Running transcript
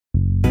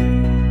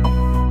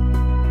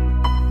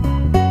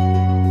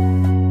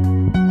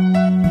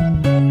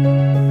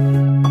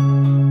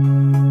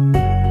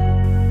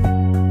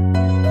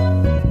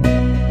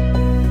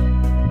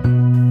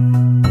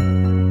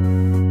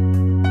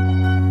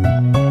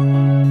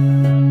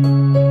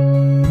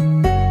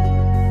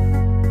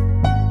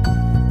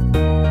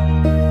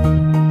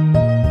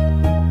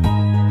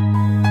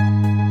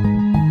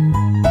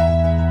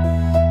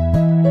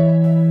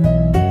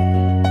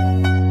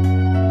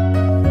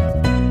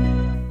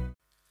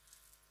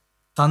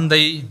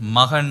தந்தை,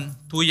 மகன்,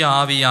 தூய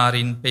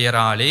ஆவியாரின்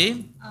பெயராலே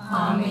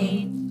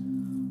ஆமென்.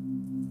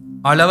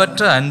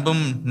 அளவற்ற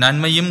அன்பும்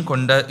நன்மையும்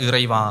கொண்ட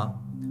இறைவா,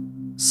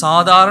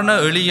 சாதாரண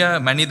எளிய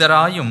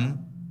மனிதராயும்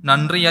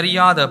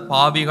நன்றியறியாத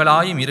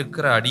பாவிகளாயும்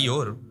இருக்கிற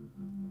அடியோர்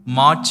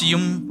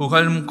மாட்சியும்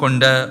புகழும்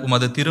கொண்ட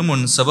உமது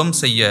திருமுன் செபம்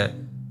செய்ய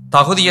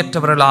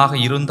தகுதியற்றவர்களாக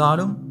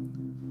இருந்தாலும்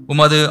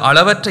உமது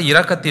அளவற்ற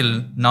இரக்கத்தில்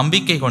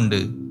நம்பிக்கை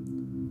கொண்டு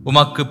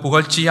உமக்கு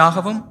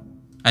புகழ்ச்சியாகவும்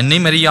அன்னை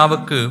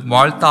மரியாவுக்கு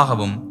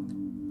வாழ்த்தாகவும்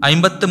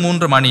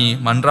 53 மணி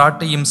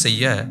மன்றாட்டையும்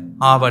செய்ய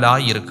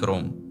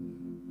ஆவலாயிருக்கிறோம்.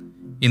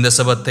 இந்த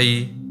செபத்தை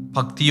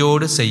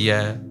பக்தியோடு செய்ய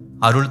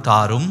அருள்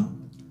தாரும்.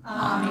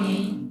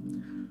 ஆமென்.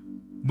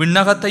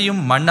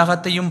 விண்ணகத்தையும்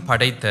மண்ணகத்தையும்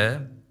படைத்த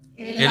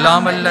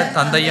எல்லாமல்ல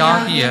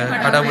தந்தையாகிய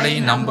கடவுளை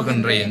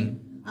நம்புகின்றேன்.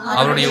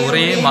 அவருடைய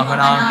ஒரே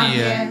மகனாகிய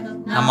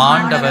நம்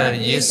ஆண்டவர்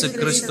இயேசு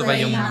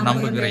கிறிஸ்துவையும்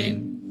நம்புகிறேன்.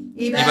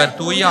 இவர்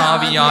தூய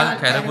ஆவியால்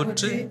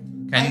கருவுற்று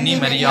கன்னி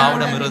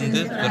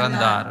மரியாவிடமிருந்து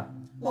பிறந்தார்.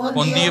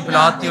 பொந்திய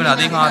பிலாத்தியின்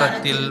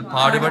அதிகாரத்தில்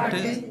பாடுபட்டு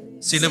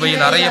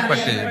சிலுவையில்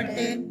அறையப்பட்டு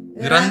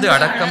இறந்து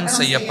அடக்கம்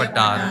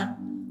செய்யப்பட்டார்.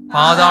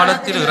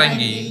 பாதாளத்தில்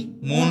இறங்கி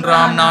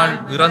 3ஆம் நாள்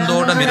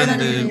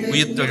இறந்தோடமிருந்து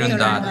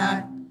உயிர்த்தெழுந்தார்.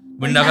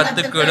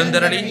 விண்ணகத்துக்கு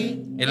எழுந்தருளி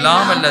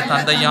எல்லாம் வல்ல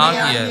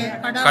தந்தையாகிய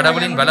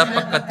கடவுளின்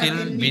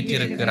வலப்பக்கத்தில்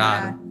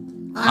வீற்றிருக்கிறார்.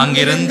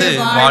 அங்கிருந்து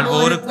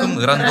வாழ்வோருக்கும்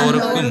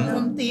இறந்தோருக்கும்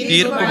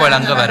தீர்ப்பு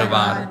வழங்க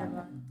வருவார்.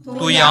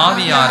 தூய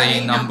ஆவியாரை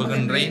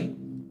நம்புகின்றேன்.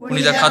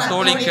 புனித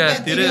கத்தோலிக்க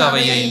திரு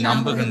அவையை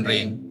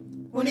நம்புகின்றேன்.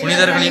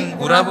 புனிதர்களின்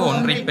உறவு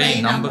ஒன்றிப்பை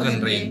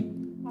நம்புகின்றேன்.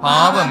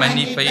 பாவ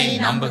மன்னிப்பை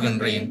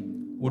நம்புகின்றேன்.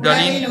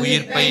 உடலின்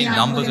உயிர்ப்பை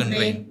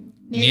நம்புகின்றேன்.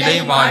 நிலை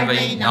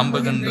வாழ்வை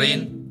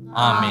நம்புகின்றேன்.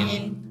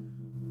 ஆமென்.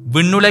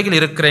 விண்ணுலகில்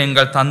இருக்கிற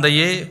எங்கள்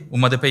தந்தையே,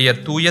 உமது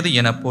பெயர் தூயது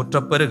என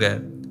போற்றப் பெறுக.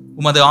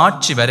 உமது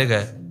ஆட்சி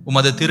வருக.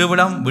 உமது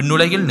திருவிழம்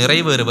விண்ணுலகில்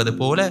நிறைவேறுவது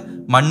போல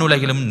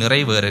மண்ணுலகிலும்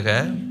நிறைவேறுக.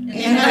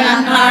 எங்கள்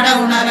அன்றாட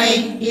உணவை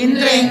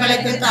இன்று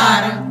எங்களுக்கு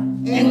தாரும்.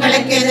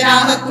 எங்களுக்கு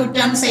எதிராக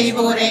குற்றம்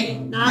செய்வோரை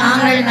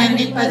நாங்கள்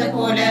மன்னிப்பது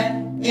போல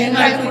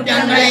எங்கள்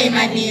குற்றங்களை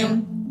மன்னியும்.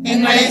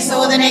 எங்களை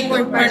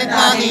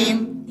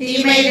சோதனைக்குட்படுத்தாதையும்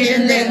தீமையில்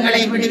இருந்து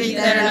எங்களை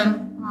விடுவித்தருளும்.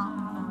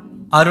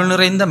 அருள்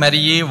நிறைந்த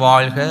மரியே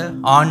வாழ்க.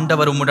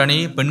 ஆண்டவர் உம்முடனே,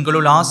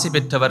 பெண்களுள் ஆசி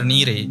பெற்றவர்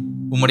நீரே.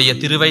 உம்முடைய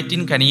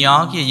திருவயிற்றின்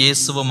கனியாகிய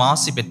இயேசுவும்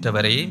ஆசி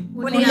பெற்றவரே.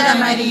 புனித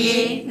மரியே,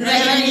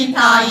 இறைவனின்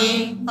தாயே,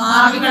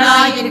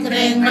 பாவிகளாய் இருக்கிற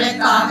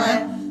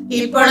எங்களுக்காக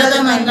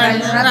இப்பொழுதும் எங்கள்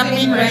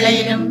இறப்பின்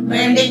வேளையிலும்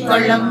வேண்டிக்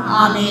கொள்ளும்.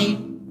 ஆமென்.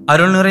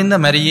 அருள் நிறைந்த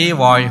மரியே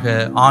வாழ்க.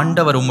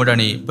 ஆண்டவர்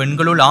உம்முடனே,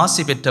 பெண்களுள்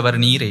ஆசி பெற்றவர்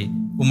நீரே.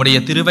 உம்முடைய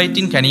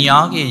திருவயிற்றின்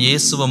கனியாகிய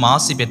இயேசுவும்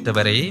ஆசி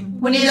பெற்றவரே.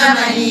 புனித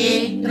மரியே,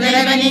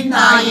 இறைவனின்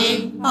தாயே,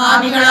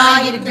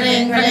 பாவிகளாய் இருக்கிற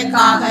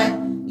எங்களுக்காக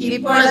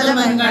இப்பொழுதும்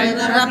எங்கள்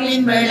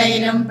இறப்பின்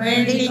வேளையிலும்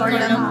வேண்டிக்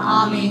கொள்ளும்.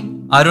 ஆமென்.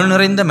 அருள்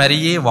நிறைந்த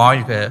மரியே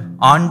வாழ்க.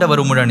 ஆண்டவர்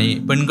உம்முடனே,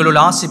 பெண்களுள்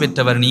ஆசி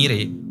பெற்றவர்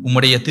நீரே.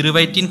 உம்முடைய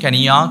திருவயிற்றின்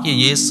கனியாகிய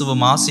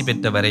இயேசுவும் ஆசி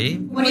பெற்றவரே.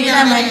 புனித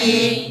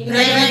மரியே,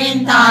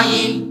 இறைவனின்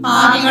தாயே,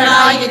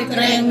 பாவிகளாய்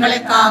இருக்கிற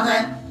எங்களுக்காக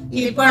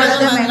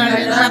இப்பொழுதும் எங்கள்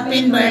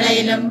இறப்பின்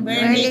வேளையிலும்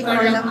வேண்டிக்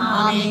கொள்ளும்.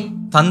 ஆமென்.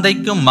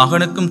 தந்தைக்கும்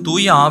மகனுக்கும்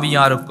தூய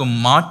ஆவியாருக்கும்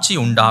மாட்சி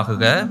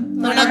உண்டாகுக.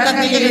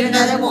 தொடக்கத்தில்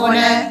இருந்தது போல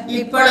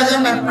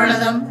இப்பொழுதும்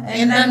எப்பொழுதும்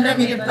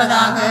என்றென்றும்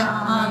இருப்பதாக.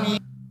 ஆமென்.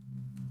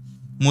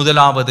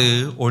 முதலாவது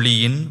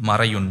ஒளியின்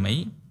மறையுண்மை.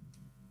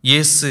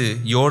 இயேசு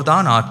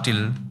யோர்தான்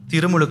ஆற்றில்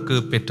திருமுழுக்கு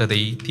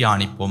பெற்றதை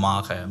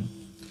தியானிப்போமாக.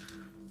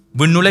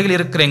 விண்ணுலகில்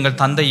இருக்கிற எங்கள்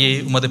தந்தையே,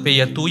 உமது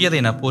பெயர் தூயது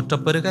என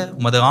போற்றப் பெறுக.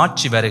 உமது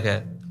ஆட்சி வருக.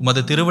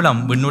 உமது திருவிழம்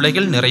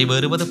விண்ணுலகில்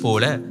நிறைவேறுவது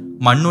போல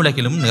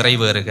மண்ணுலகிலும்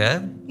நிறைவேறுக.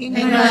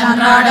 எங்கள்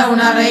அன்றாட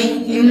உணவை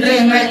இன்று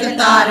எங்களுக்கு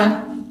தாரும்.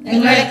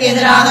 எங்களுக்கு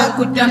எதிராக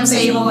குற்றம்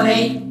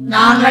செய்வோரை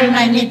நாங்கள்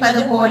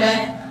மன்னிப்பது போல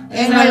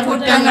எங்கள்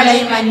குற்றங்களை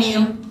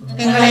மன்னியும்.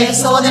 எங்களை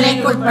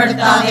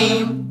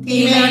சோதனைக்குட்படுத்தாதையும்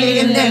தீமையில்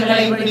இருந்து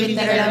எங்களை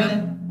விடுவித்தருளும்.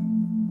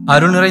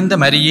 அருள் நிறைந்த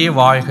மரியே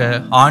வாழ்க.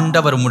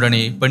 ஆண்டவர்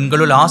உம்முடனே,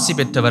 பெண்களுள் ஆசி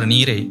பெற்றவர்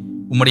நீரே.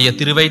 உம்முடைய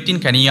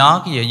திருவயிற்றின்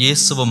கனியாகிய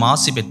இயேசுவும்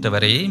ஆசி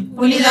பெற்றவரே.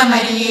 புனித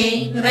மரியே,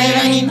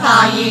 இறைவனின்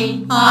தாயே,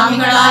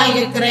 பாவிகளாய்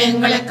இருக்கிற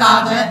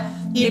எங்களுக்காக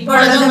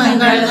இப்பொழுதும்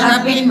எங்கள்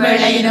இறப்பின்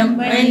வேளையிலும்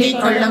வேண்டிக்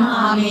கொள்ளும்.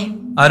 ஆமென்.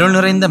 அருள்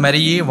நிறைந்த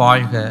மரியே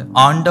வாழ்க.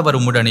 ஆண்டவர்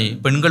உம்முடனே,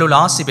 பெண்களுள்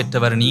ஆசி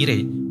பெற்றவர் நீரே.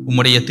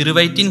 உம்முடைய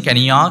திருவயிற்றின்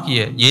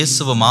கனியாகிய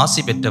இயேசுவும்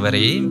ஆசி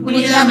பெற்றவரே.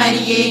 புனித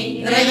மரியே,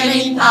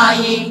 இறைவனின்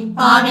தாயே,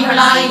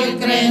 பாவிகளாய்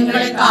இருக்கிற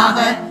எங்களுக்காக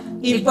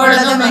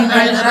இப்பொழுதும்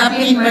எங்கள்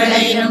இறப்பின்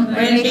வேளையிலும்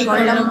வேண்டிக்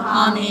கொள்ளும்.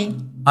 ஆமென்.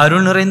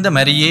 அருள் நிறைந்த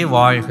மரியே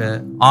வாழ்க.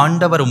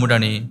 ஆண்டவர்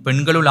உம்முடனே,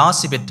 பெண்களுள்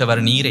ஆசி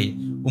பெற்றவர் நீரே.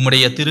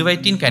 உம்முடைய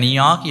திருவயிற்றின்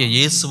கனியாகிய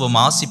இயேசுவும்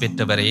ஆசி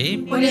பெற்றவரே.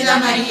 புனித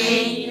மரியே,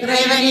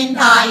 இறைவனின்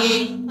தாயே,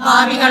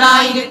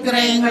 பாவிகளாய் இருக்கிற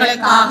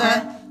எங்களுக்காக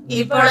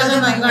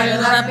இப்பொழுதும் எங்கள்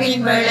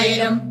இறப்பின்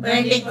வேளையிலும்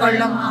வேண்டிக்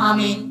கொள்ளும்.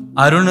 ஆமென்.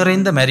 அருள்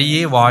நிறைந்த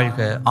மரியே வாழ்க.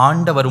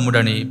 ஆண்டவர்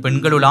உம்முடனே,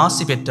 பெண்களுள்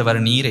ஆசி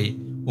பெற்றவர் நீரே.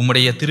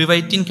 உம்முடைய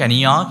திருவயிற்றின்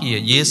கனியாகிய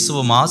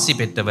இயேசுவும் ஆசி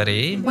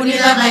பெற்றவரே.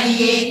 புனித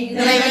மரியே,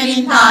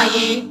 இறைவனின்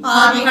தாயே,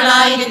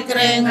 பாவிகளாய் இருக்கிற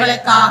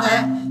எங்களுக்காக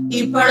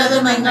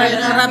இப்பொழுதும் எங்கள்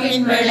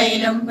இறப்பின்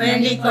வேளையிலும்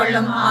வேண்டிக்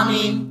கொள்ளும்.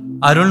 ஆமென்.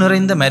 அருள்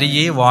நிறைந்த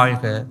மரியே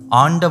வாழ்க,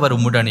 ஆண்டவர்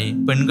உம்முடனே,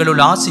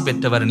 பெண்களுள் ஆசி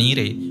பெற்றவர்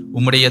நீரே.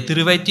 உம்முடைய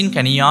திருவயிற்றின்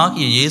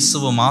கனியாகிய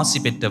இயேசுவும் ஆசி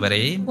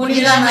பெற்றவரே.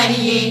 புனித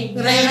மரியே,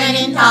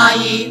 இறைவனின்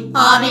தாயே,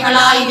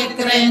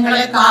 பாவிகளாயிருக்கிற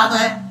எங்களுக்காக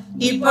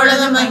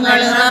இப்பொழுதும்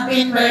எங்கள்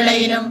இறப்பின்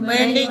வேளையிலும்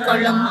வேண்டிக்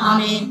கொள்ளும்.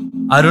 ஆமென்.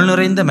 அருள்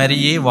நிறைந்த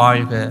மரியே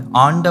வாழ்க,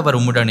 ஆண்டவர்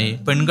உம்முடனே,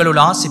 பெண்களுள்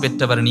ஆசி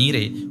பெற்றவர்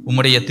நீரே.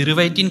 உம்முடைய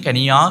திருவயிற்றின்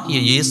கனியாகிய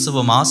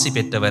இயேசுவும் ஆசி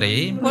பெற்றவரே.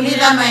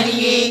 புனித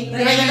மரியே,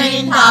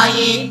 இறைவனின்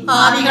தாயே,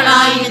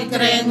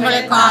 பாவிகளாயிருக்கிற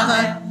எங்களுக்காக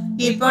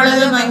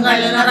இப்பொழுதும்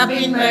எங்கள்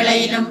இறப்பின்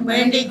வேளையிலும்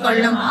வேண்டிக்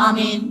கொள்ளும்.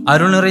 ஆமென்.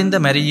 அருள் நிறைந்த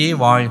மரியே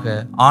வாழ்க,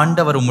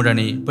 ஆண்டவர்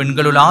உம்முடனே,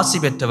 பெண்களுள் ஆசி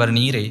பெற்றவர்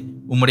நீரே.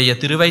 உம்முடைய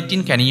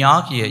திருவயிற்றின்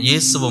கனியாகிய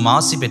இயேசுவும்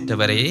ஆசி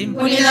பெற்றவரே.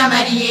 புனித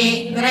மரியே,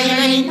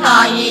 இறைவனின்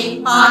தாயே,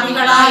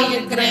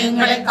 பாவிகளாயிருக்கிற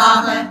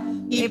எங்களுக்காக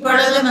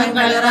இப்பொழுதும்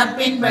எங்கள்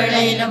இறப்பின்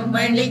வேளையிலும்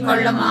வேண்டிக்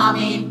கொள்ளும்.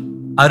 ஆமென்.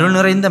 அருள்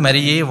நிறைந்த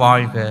மரியே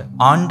வாழ்க,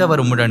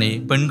 ஆண்டவர் உம்முடனே,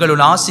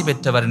 பெண்களுள் ஆசி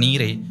பெற்றவர்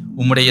நீரே.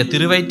 உம்முடைய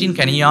திருவயிற்றின்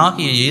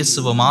கனியாகிய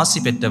இயேசுவும் ஆசி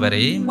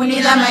பெற்றவரே.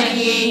 புனித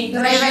மரியே,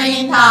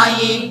 இறைவனின்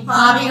தாயே,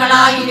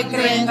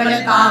 பாவிகளாயிருக்கிற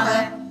எங்களுக்காக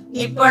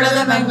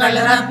இப்பொழுதும் எங்கள்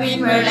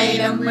இறப்பின்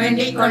வேளையிலும்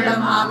வேண்டிக்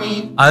கொள்ளும்.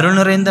 ஆமென். அருள்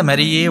நிறைந்த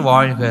மரியே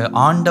வாழ்க,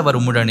 ஆண்டவர்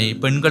உம்முடனே,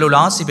 பெண்களுள்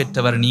ஆசி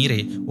பெற்றவர் நீரே.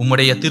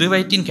 உம்முடைய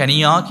திருவயிற்றின்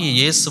கனியாகிய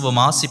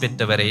இயேசுவும் ஆசி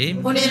பெற்றவரே.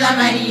 புனித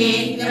மரியே,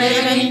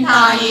 இறைவனின்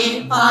தாயே,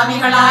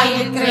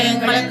 பாவிகளாயிருக்கிற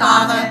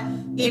எங்களுக்காக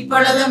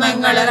இப்பொழுதும்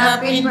எங்கள்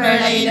இறப்பின்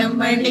வேளையிலும்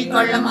வேண்டிக்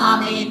கொள்ளும்.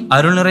 ஆமென்.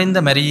 அருள் நிறைந்த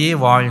மரியே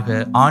வாழ்க,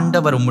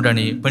 ஆண்டவர்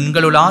உம்முடனே,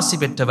 பெண்களுள் ஆசி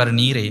பெற்றவர்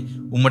நீரே.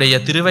 உம்முடைய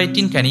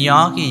திருவயிற்றின்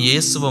கனியாகிய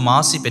இயேசுவும்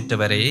ஆசி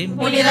பெற்றவரே.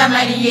 புனித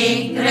மரியே,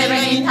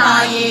 இறைவனின்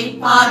தாயே,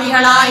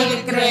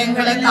 பாவிகளாயிருக்கிற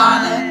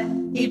எங்களுக்காக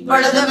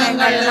இப்பொழுதும்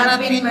எங்கள்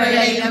இறப்பின்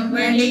வேளையிலும்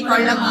வேண்டிக்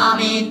கொள்ளும்.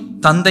 ஆமென்.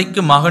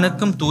 தந்தைக்கும்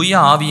மகனுக்கும் தூய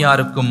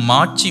ஆவியாருக்கும்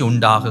மாட்சி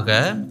உண்டாகுக.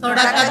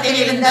 தொடக்கத்தில்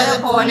இருந்தது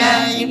போல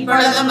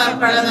இப்பொழுதும்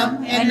எப்பொழுதும்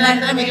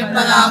என்றென்றும்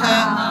இருப்பதாக.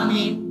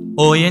 ஆமென்.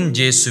 ஓ என்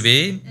இயேசுவே,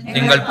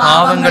 எங்கள்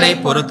பாவங்களை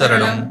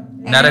பொறுத்தருளும்,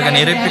 நரக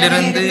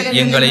நெருப்பிலிருந்து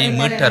எங்களை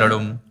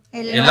மீட்டருளும்,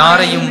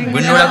 எல்லாரையும்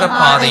விண்ணுலக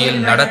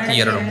பாதையில்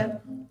நடத்தியருளும்.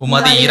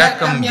 உமது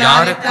இரக்கம்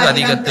யாருக்கு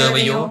அதிக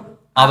தேவையோ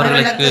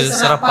அவர்களுக்கு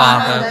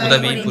சிறப்பாக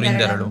உதவி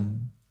புரிந்தருளும்.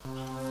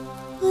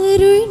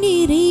 அருள்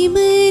நிறை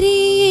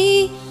மரியே,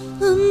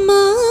 அம்மா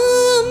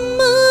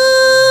அம்மா.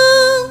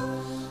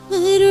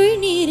 அருள்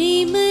நிறை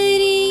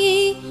மரியே,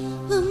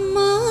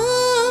 அம்மா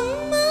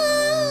அம்மா.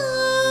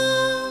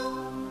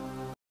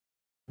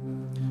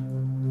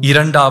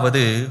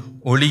 இரண்டாவது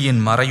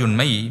ஒளியின்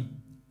மறையுண்மை.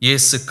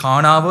 இயேசு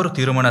கானாவூர்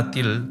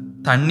திருமணத்தில்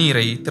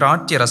தண்ணீரை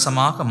திராட்சை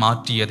ரசமாக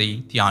மாற்றியதை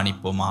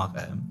தியானிப்போமாக.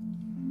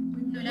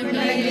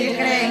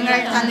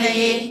 எங்கள்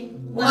தந்தையே,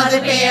 உமது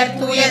பெயர்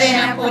தூயதென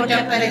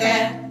போற்றப் பெறுக.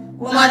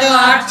 உமது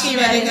ஆட்சி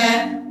வருக.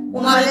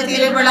 உமது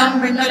திருவிழம்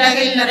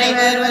விண்ணுலகில்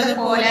நிறைவேறுவது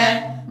போல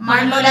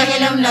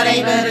மண்ணுலகிலும்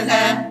நிறைவேறுக.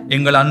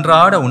 எங்கள்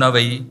அன்றாட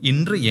உணவை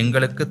இன்று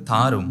எங்களுக்கு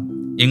தாரும்.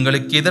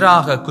 எங்களுக்கு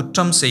எதிராக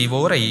குற்றம்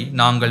செய்வோரை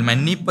நாங்கள்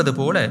மன்னிப்பது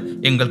போல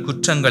எங்கள்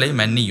குற்றங்களை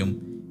மன்னியும்.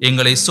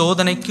 எங்களை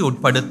சோதனைக்கு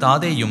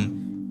உட்படுத்தாதேயும்,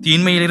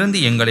 தீன்மையிலிருந்து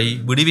எங்களை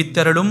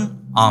விடுவித்தருளும்.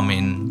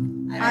 ஆமென்.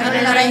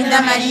 அருள் நிறைந்த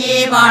மரியே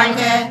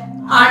வாழ்க,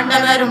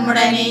 ஆண்டவர்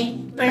உம்முடனே,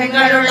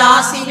 பெண்களுள்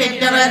ஆசி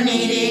பெற்றவர்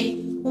நீரே.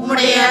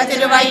 உம்முடைய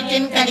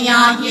திருவயிற்றின்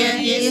கனியாகிய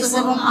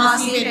இயேசுவும்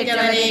ஆசி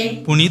பெற்றவரே.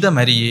 புனித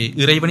மரியே,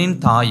 இறைவனின்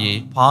தாயே,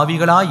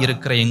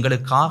 பாவிகளாயிருக்கிற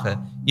எங்களுக்காக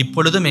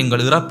இப்பொழுதும்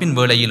எங்கள் இறப்பின்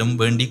வேளையிலும்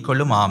வேண்டிக்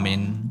கொள்ளும்.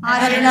 ஆமென்.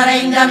 அருள்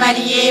நிறைந்த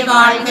மரியே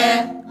வாழ்க,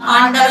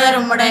 ஆண்டவர்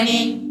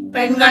உம்முடனே,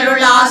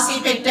 பெண்களுள் ஆசி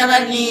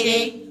பெற்றவர்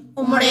நீரே.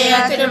 உம்முடைய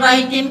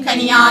திருவயிற்றின்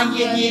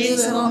கனியாகிய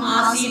இயேசுவும்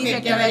ஆசி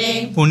பெற்றவரே.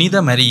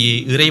 புனித மரியே,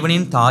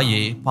 இறைவனின்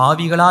தாயே,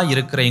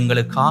 பாவிகளாயிருக்கிற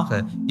எங்களுக்காக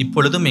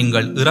இப்பொழுதும்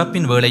எங்கள்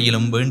இறப்பின்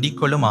வேளையிலும் வேண்டிக்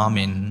கொள்ளும்.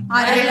 ஆமென்.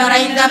 அருள்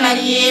நிறைந்த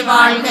மரியே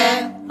வாழ்க,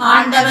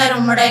 ஆண்டவர்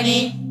உம்முடனே,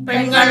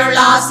 பெண்களுள்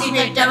ஆசி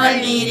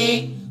பெற்றவர் நீரே.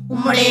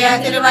 உம்முடைய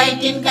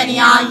திருவயிற்றின்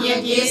கனியாகிய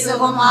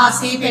இயேசுவும்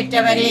ஆசி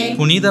பெற்றவரே.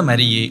 புனித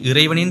மரியே,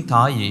 இறைவனின்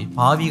தாயே,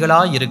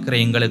 பாவிகளாயிருக்கிற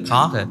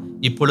எங்களுக்காக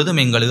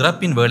இப்பொழுதும் எங்கள்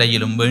இறப்பின்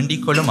வேளையிலும்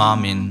வேண்டிக் கொள்ளும்.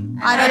 ஆமென்.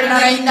 அருள்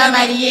நிறைந்த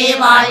மரியே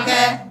வாழ்க,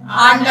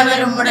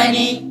 ஆண்டவர்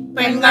உம்முடனே,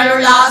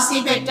 பெண்களுள் ஆசி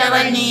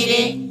பெற்றவர்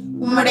நீரே.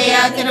 உம்முடைய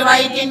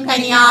திருவயிற்றின்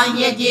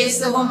கனியாகிய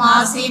இயேசுவும்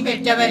ஆசி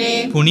பெற்றவரே.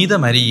 புனித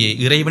மரியே,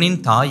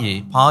 இறைவனின் தாயே,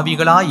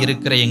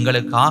 பாவிகளாயிருக்கிற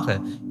எங்களுக்காக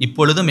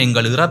இப்பொழுதும்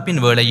எங்கள்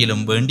இறப்பின்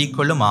வேளையிலும் வேண்டிக்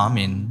கொள்ளும்.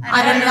 ஆமென்.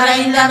 அருள்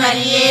நிறைந்த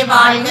மரியே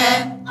வாழ்க,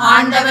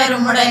 ஆண்டவர்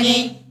உம்முடனே,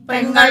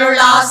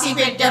 பெண்களுள் ஆசி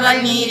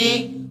பெற்றவர் நீரே.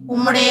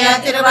 உம்முடைய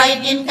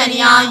திருவயிற்றின்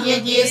கனியாகிய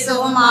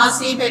இயேசுவும்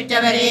ஆசி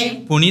பெற்றவரே.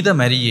 புனித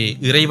மரியே,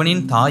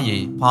 இறைவனின் தாயே,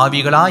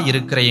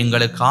 பாவிகளாயிருக்கிற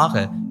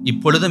எங்களுக்காக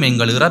இப்பொழுதும்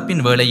எங்கள்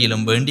இறப்பின்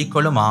வேளையிலும் வேண்டிக்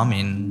கொள்ளும்.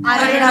 ஆமென்.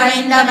 அருள்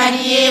நிறைந்த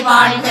மரியே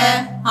வாழ்க,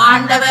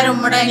 ஆண்டவர்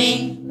உம்முடனே,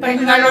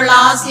 பெண்களுள்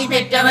ஆசி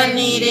பெற்றவர்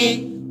நீரே.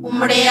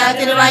 உம்முடைய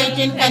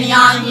திருவயிற்றின்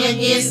கனியாகிய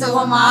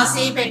இயேசுவும்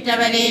ஆசி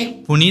பெற்றவரே.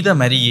 புனித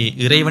மரியே,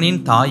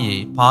 இறைவனின் தாயே,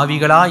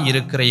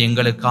 பாவிகளாயிருக்கிற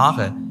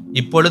எங்களுக்காக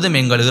இப்பொழுதும்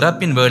எங்கள்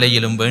இறப்பின்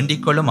வேளையிலும்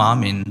வேண்டிக் கொள்ளும்.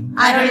 ஆமென்.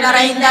 அருள்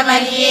நிறைந்த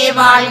மரியே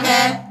வாழ்க,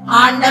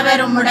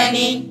 ஆண்டவர்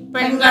உம்முடனே,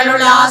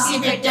 பெண்களுள் ஆசி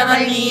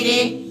பெற்றவர்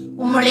நீரே.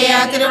 உம்முடைய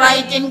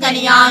திருவயிற்றின்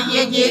கனியாகிய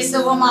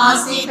இயேசுவும்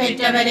ஆசி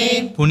பெற்றவரே.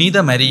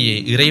 புனித மரியே,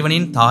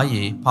 இறைவனின்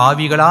தாயே,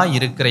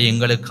 பாவிகளாயிருக்கிற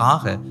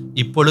எங்களுக்காக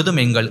இப்பொழுதும்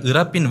எங்கள்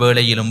இறப்பின்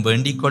வேளையிலும்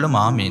வேண்டிக்கொள்ளும்.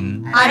 ஆமென்.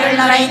 அருள்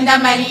நிறைந்த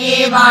மரியே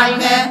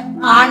வாழ்க,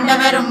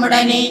 ஆண்டவர்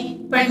உம்முடனே,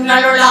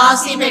 பெண்களுள்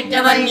ஆசி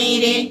பெற்றவள்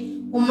நீரே.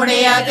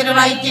 உம்முடைய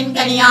திருவயிற்றின்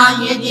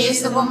கனியாகிய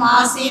இயேசுவும்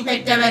ஆசி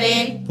பெற்றவரே.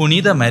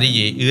 புனித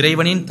மரியே,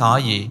 இறைவனின்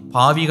தாயே,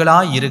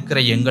 பாவிகளாயிருக்கிற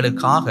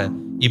எங்களுக்காக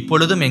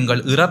இப்பொழுதும் எங்கள்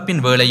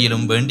இறப்பின்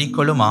வேளையிலும்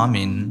வேண்டிக்கொள்ளும்.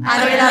 ஆமென்.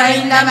 அருள்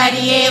நிறைந்த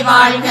மரியே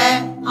வாழ்க,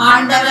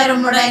 ஆண்டவர்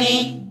உம்முடனே,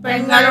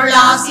 பெண்களுள்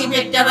ஆசி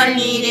பெற்றவள்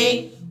நீரே.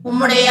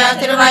 உம்முடைய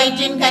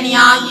திருவயிற்றின்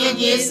கனியாகிய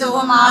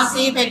இயேசுவும்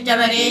ஆசி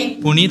பெற்றவரே.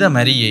 புனித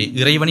மரியே,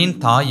 இறைவனின்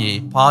தாயே,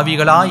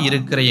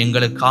 பாவிகளாயிருக்கிற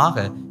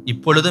எங்களுக்காக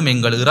இப்பொழுதும்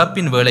எங்கள்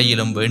இறப்பின்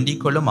வேளையிலும்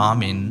வேண்டிக்கொள்ளும்.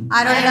 ஆமென்.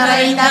 அருள்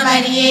நிறைந்த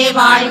மரியே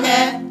வாழ்க,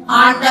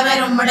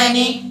 ஆண்டவர்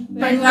உம்முடனே,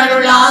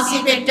 பெண்களுள் ஆசி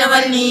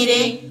பெற்றவள்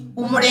நீரே.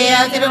 உம்முடைய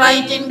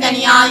திருவயிற்றின்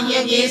கனியாகிய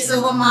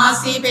இயேசுவும்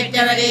ஆசி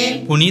பெற்றவரே.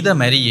 புனித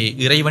மரியே,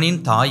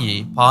 இறைவனின் தாயே,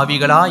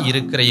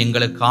 பாவிகளாயிருக்கிற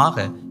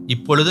எங்களுக்காக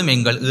இப்பொழுதும்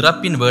எங்கள்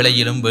இறப்பின்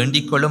வேளையிலும்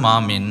வேண்டிக்கொள்ளும்.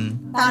 ஆமென்.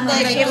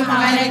 தந்தைக்கும்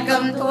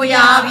மகனுக்கும் தூய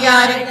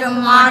ஆவியாருக்கும்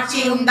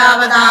ஆட்சி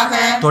உண்டாவதாக.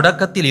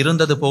 தொடக்கத்தில்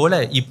இருந்தது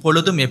போல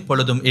இப்பொழுதும்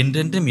எப்பொழுதும்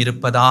என்றென்றும்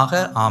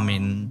இருப்பதாக.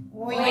 ஆமென்.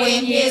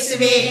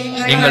 இயேசுவே,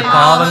 எங்கள்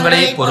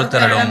பாவங்களை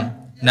பொறுத்தருளும்,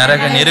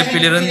 நரக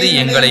நெருப்பிலிருந்து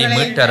எங்களை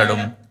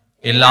மீட்டருளும்,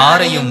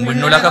 எல்லாரையும்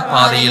விண்ணுலக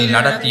பாதையில்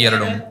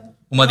நடத்தியருளும்.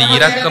 உமது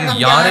இரக்கம்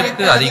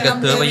யாருக்கு அதிக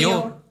தேவையோ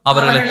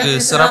அவர்களுக்கு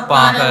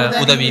சிறப்பாக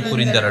உதவி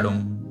புரிந்தருளும்.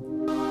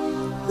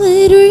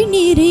 அருள்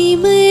நிறை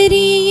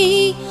மரியே,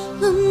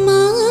 அம்மா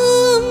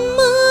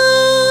அம்மா,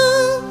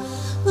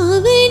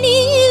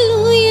 அவனில்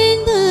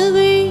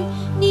உயர்ந்தவள்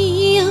நீ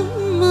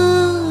அம்மா.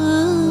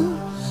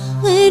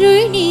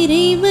 அருள்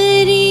நிறை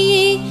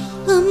மரியே,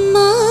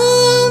 அம்மா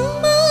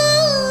அம்மா.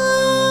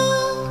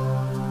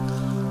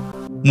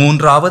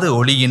 மூன்றாவது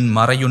ஒளியின்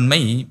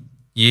மறையுண்மை,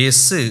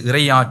 இயேசு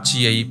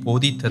இறையாட்சியை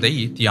போதித்ததை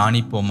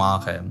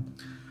தியானிப்போமாக.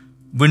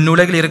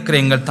 விண்ணுலகில் இருக்கிற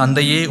எங்கள்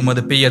தந்தையே,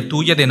 உமது பெயர்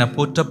தூயதென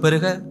போற்றப்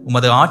பெறுக.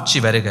 உமது ஆட்சி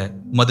வருக.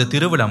 உமது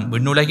திருவிழம்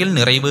விண்ணுலகில்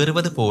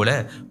நிறைவேறுவது போல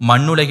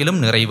மண்ணுலகிலும்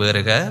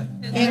நிறைவேறுக.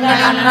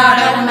 எங்கள் அன்றாட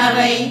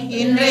உணவை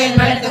இன்று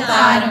எங்களுக்கு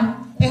தாரும்.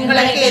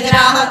 எங்களுக்கு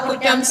எதிராக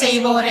குற்றம்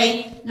செய்வோரை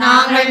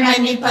நாங்கள்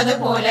மன்னிப்பது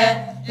போல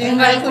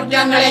எங்கள்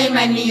குற்றங்களை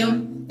மன்னியும்.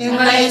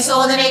 எங்களை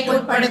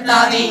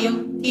சோதனைக்குட்படுத்தாதேயும்,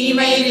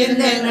 தீமையில்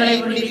இருந்து எங்களை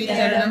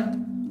விடுவித்தருளும்.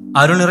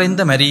 அருள்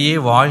நிறைந்த மரியே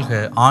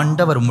வாழ்க,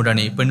 ஆண்டவர்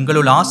உம்முடனே,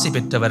 பெண்களுள் ஆசி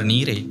பெற்றவர்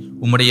நீரே.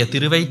 உம்முடைய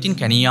திருவயிற்றின்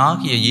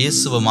கனியாகிய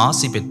இயேசுவும்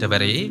ஆசி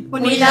பெற்றவரே.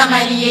 புனித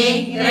மரியே,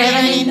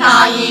 இறைவனின்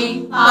தாயே,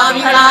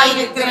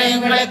 பாவிகளாயிருக்கிற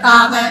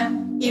எங்களுக்காக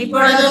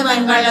இப்பொழுதும்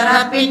எங்கள்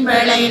இறப்பின்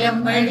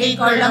வேளையிலும் வேண்டிக்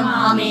கொள்ளும்.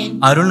 ஆமென்.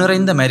 அருள்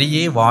நிறைந்த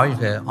மரியே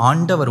வாழ்க,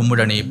 ஆண்டவர்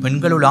உம்முடனே,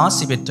 பெண்களுள்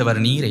ஆசி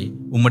பெற்றவர் நீரே.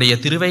 உம்முடைய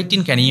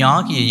திருவயிற்றின்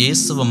கனியாகிய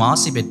இயேசுவும்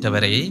ஆசி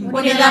பெற்றவரே.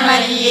 புனித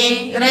மரியே,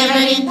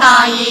 இறைவனின்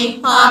தாயே,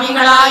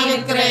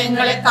 பாவிகளாயிருக்கிற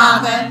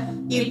எங்களுக்காக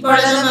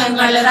இப்பொழுதும்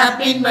எங்கள்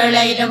இறப்பின்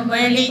வேளையிலும்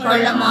வேண்டிக்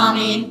கொள்ளும்.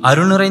 ஆமென்.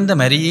 அருள் நிறைந்த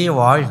மரியே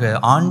வாழ்க,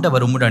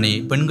 ஆண்டவர் உம்முடனே,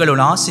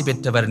 பெண்களுள் ஆசி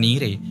பெற்றவர்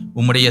நீரே.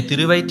 உம்முடைய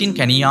திருவயிற்றின்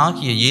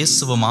கனியாகிய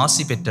இயேசுவும்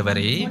ஆசி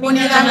பெற்றவரே.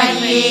 புனித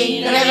மரியே,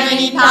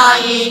 இறைவனின்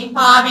தாயே,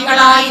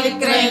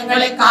 பாவிகளாயிருக்கிற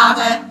எங்களுக்காக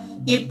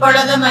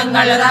இப்பொழுதும்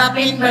எங்கள்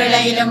இறப்பின்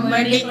வேளையிலும்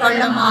வேண்டிக்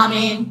கொள்ளும்.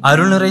 ஆமென்.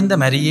 அருள் நிறைந்த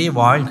மரியே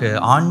வாழ்க,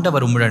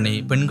 ஆண்டவர் உம்முடனே,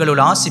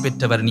 பெண்களுள் ஆசி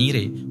பெற்றவர்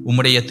நீரே.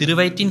 உம்முடைய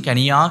திருவயிற்றின்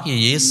கனியாகிய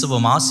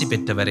இயேசுவும் ஆசி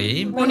பெற்றவரே.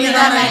 புனித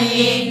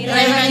மரியே,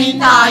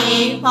 இறைவனின்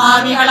தாயே,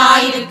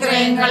 பாவிகளாயிருக்கிற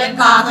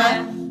எங்களுக்காக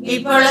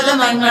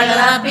இப்பொழுதும் எங்கள்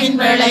இறப்பின்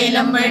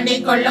வேளையிலும்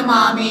வேண்டிக் கொள்ளும்.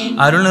 ஆமென்.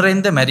 அருள்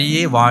நிறைந்த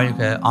மரியே வாழ்க,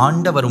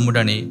 ஆண்டவர்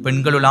உம்முடனே,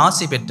 பெண்களுள்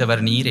ஆசி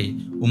பெற்றவர் நீரே.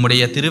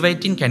 உம்முடைய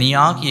திருவயிற்றின்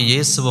கனியாகிய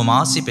இயேசுவும்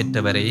ஆசி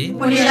பெற்றவரே.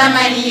 புனித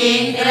மரியே,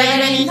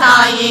 இறைவனின்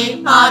தாயே,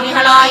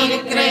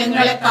 பாவிகளாயிருக்கிற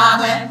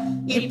எங்களுக்காக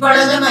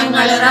இப்பொழுதும்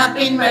எங்கள்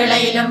இறப்பின்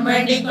வேளையிலும்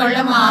வேண்டிக்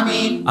கொள்ளும்.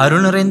 ஆமென்.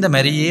 அருள் நிறைந்த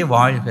மரியே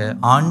வாழ்க,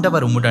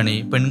 ஆண்டவர் உம்முடனே,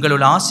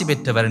 பெண்களுள் ஆசி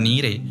பெற்றவர்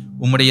நீரே.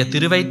 உம்முடைய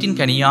திருவயிற்றின்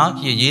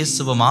கனியாகிய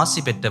இயேசுவும்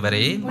ஆசி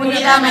பெற்றவரே.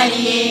 புனித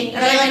மரியே,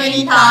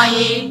 இறைவனின்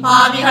தாயே,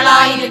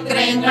 பாவிகளாயிருக்கிற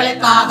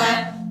எங்களுக்காக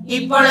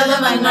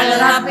இப்பொழுதும் எங்கள்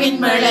இறப்பின்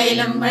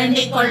வேளையிலும்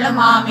வேண்டிக்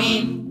கொள்ளும்.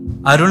 ஆமென்.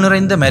 அருள்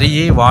நிறைந்த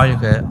மரியே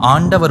வாழ்க,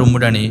 ஆண்டவர்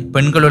உம்முடனே,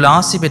 பெண்களுள்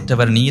ஆசி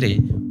பெற்றவர் நீரே.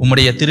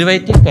 உம்முடைய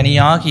திருவயிற்றின்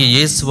கனியாகிய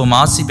இயேசுவும்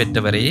ஆசி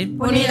பெற்றவரே.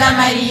 புனித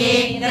மரியே,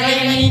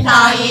 இறைவனின்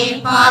தாயே,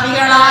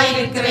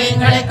 பாவிகளாயிருக்கிற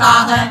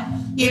எங்களுக்காக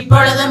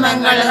இப்பொழுதும்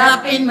எங்கள்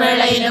இறப்பின்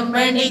வேளையிலும்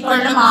வேண்டிக்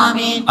கொள்ளும்.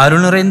 ஆமென்.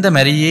 அருள் நிறைந்த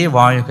மரியே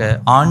வாழ்க,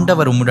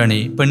 ஆண்டவர்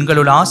உம்முடனே,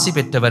 பெண்களுள் ஆசி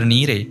பெற்றவர்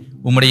நீரே.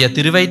 உம்முடைய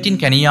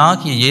திருவயிற்றின்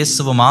கனியாகிய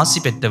இயேசுவும்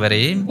ஆசி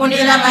பெற்றவரே.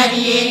 புனித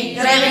மரியே,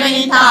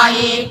 இறைவனின்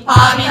தாயே,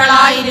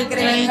 பாவிகளாயிருக்கிற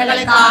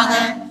எங்களுக்காக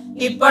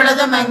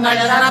இப்பொழுதும் எங்கள்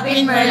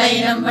இறப்பின்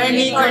வேளையிலும்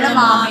வேண்டிக் கொள்ளும்.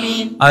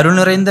 ஆமென். அருள்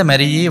நிறைந்த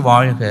மரியே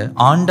வாழ்க,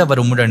 ஆண்டவர்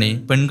உம்முடனே,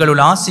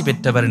 பெண்களுள் ஆசி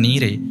பெற்றவர்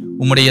நீரே.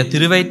 உம்முடைய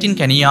திருவயிற்றின்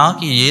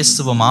கனியாகிய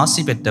இயேசுவும்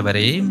ஆசி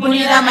பெற்றவரே.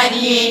 புனித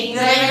மரியே,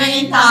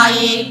 இறைவனின்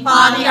தாயே,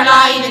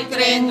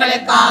 பாவிகளாயிருக்கிற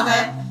எங்களுக்காக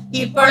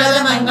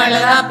இப்பொழுதும் எங்கள்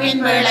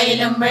இறப்பின்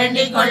வேளையிலும்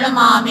வேண்டிக் கொள்ளும்.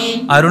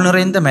 ஆமென். அருள்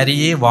நிறைந்த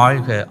மரியே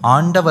வாழ்க,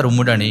 ஆண்டவர்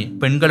உம்முடனே,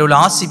 பெண்களுள்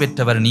ஆசி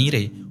பெற்றவர்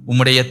நீரே.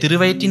 உம்முடைய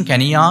திருவயிற்றின்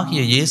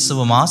கனியாகிய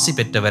இயேசுவும் ஆசி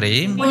பெற்றவரே.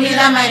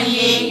 புனித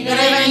மரியே,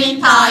 இறைவனின்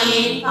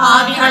தாயே,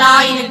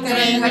 பாவிகளாயிருக்கிற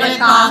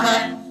எங்களுக்காக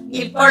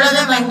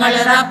இப்பொழுதும் எங்கள்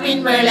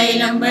இறப்பின்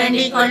வேளையிலும்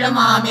வேண்டிக் கொள்ளும்.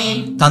 ஆமென்.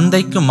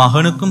 தந்தைக்கும்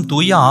மகனுக்கும்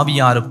தூய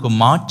ஆவியாருக்கும்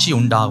மாட்சி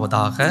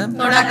உண்டாவதாக.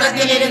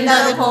 தொடக்கத்தில்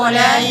இருந்தது போல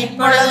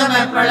இப்பொழுதும்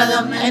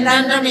எப்பொழுதும்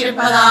என்றென்றும்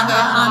இருப்பதாக.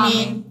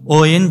 ஆமென். ஓ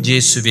என்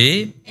இயேசுவே,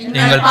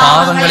 எங்கள்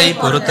பாவங்களை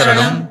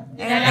பொறுத்தருளும்,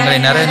 எங்களை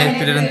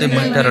நரகத்திலிருந்து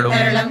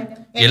மீட்டருளும்,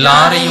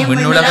 எல்லாரையும்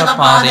விண்ணுலக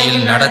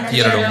பாதையில்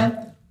நடத்தியருளும்.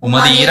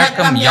 உமது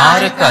இரக்கம்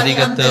யாருக்கு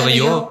அதிக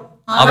தேவையோ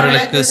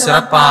அவர்களுக்கு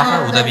சிறப்பாக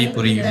உதவி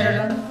புரியும்.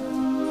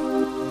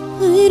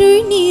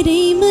 அருள்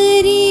நிறை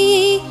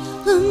மரியே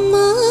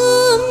அம்மா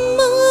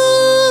அம்மா,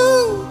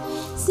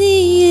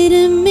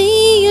 சேரம்மை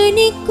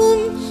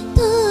அணைக்கும்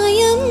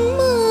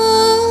தாயம்மா,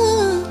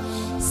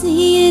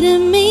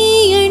 சேரம்மை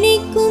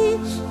அணைக்கும்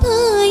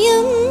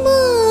தாயம்மா.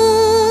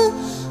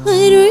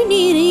 அருள்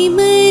நிறை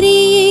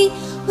மரியே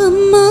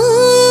அம்மா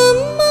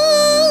அம்மா.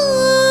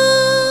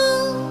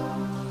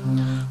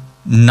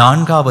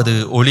 நான்காவது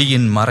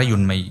ஒளியின்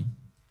மறையுண்மை.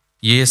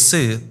 இயேசு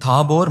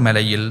தாபோர்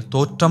மலையில்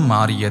தோற்றம்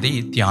மாறியதை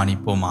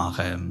தியானிப்போமாக.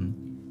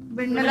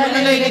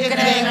 விண்ணுலகில்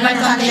இருக்கிற எங்கள்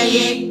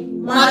தந்தையே,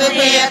 உமது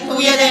பெயர்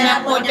தூயதென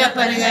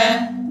போற்றப்பெறுக.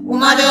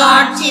 உமது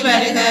ஆட்சி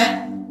வருக.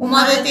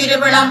 உமது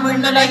திருவிழம்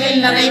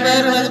விண்ணுலகில்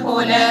நிறைவேறுவது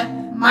போல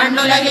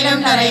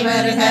மண்ணுலகிலும்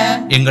நிறைவேறுக.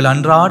 எங்கள்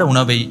அன்றாட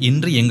உணவை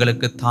இன்று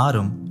எங்களுக்கு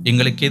தாரும்.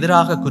 எங்களுக்கு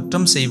எதிராக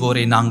குற்றம்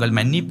செய்வோரை நாங்கள்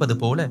மன்னிப்பது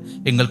போல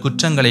எங்கள்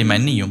குற்றங்களை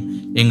மன்னியும்.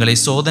 எங்களை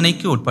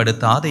சோதனைக்கு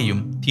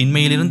உட்படுத்தாதையும்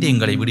தீமையிலிருந்து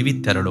எங்களை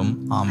விடுவித்தருளும்.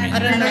 ஆமென்.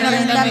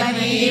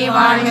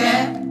 வாழ்க,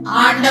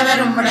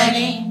 ஆண்டவர்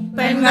உம்முடனே,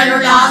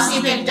 பெண்களுள் ஆசி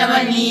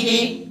பெற்றவர்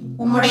நீரே.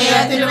 உம்முடைய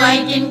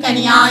திருவயிற்றின்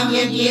கனியாகிய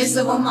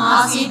இயேசுவும்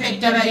ஆசி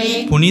பெற்றவரே.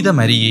 புனித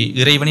மரியே,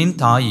 இறைவனின்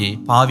தாயே,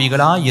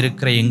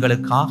 பாவிகளாயிருக்கிற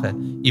எங்களுக்காக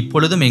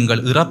இப்பொழுதும்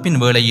எங்கள் இறப்பின்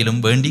வேளையிலும்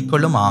வேண்டிக்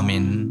கொள்ளும்.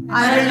 ஆமென்.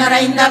 அருள்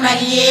நிறைந்த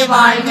மரியே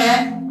வாழ்க,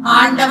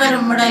 ஆண்டவர்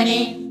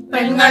உம்முடனே,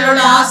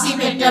 பெண்களுள் ஆசி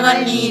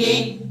பெற்றவர் நீரே.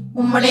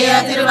 உம்முடைய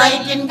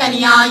திருவயிற்றின்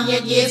கனியாகிய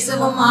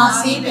இயேசுவும்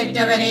ஆசி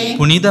பெற்றவரே.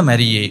 புனித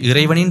மரியே,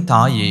 இறைவனின்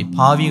தாயே,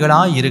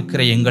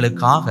 பாவிகளாயிருக்கிற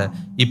எங்களுக்காக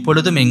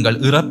இப்பொழுதும் எங்கள்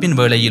இறப்பின்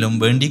வேளையிலும்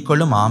வேண்டிக்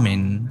கொள்ளும்.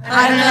 ஆமென்.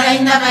 அருள்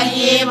நிறைந்த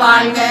மரியே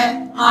வாழ்க,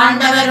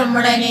 ஆண்டவர்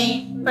உம்முடனே,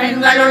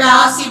 பெண்களுள்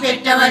ஆசி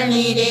பெற்றவர்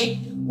நீரே.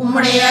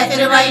 உம்முடைய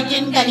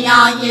திருவயிற்றின்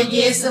கனியாகிய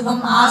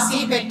இயேசுவும் ஆசி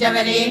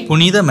பெற்றவரே.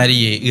 புனித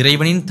மரியே,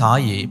 இறைவனின்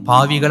தாயே,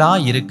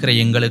 பாவிகளாயிருக்கிற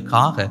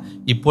எங்களுக்காக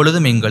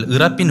இப்பொழுதும் எங்கள்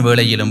இறப்பின்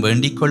வேளையிலும்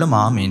வேண்டிக் கொள்ளும்.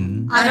 ஆமென்.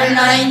 அருள்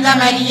நிறைந்த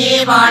மரியே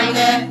வாழ்க,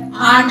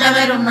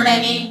 ஆண்டவர்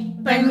உம்முடனே,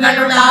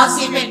 பெண்களுள்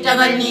ஆசி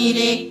பெற்றவர்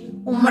நீரே.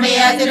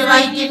 உம்முடைய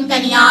திருவயிற்றின்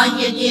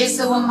கனியாகிய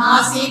இயேசுவும்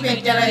ஆசி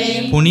பெற்றவரே.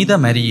 புனித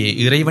மரியே,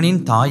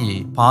 இறைவனின் தாயே,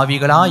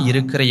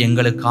 பாவிகளாயிருக்கிற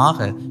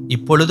எங்களுக்காக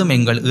இப்பொழுதும்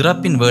எங்கள்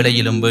இறப்பின்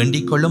வேளையிலும்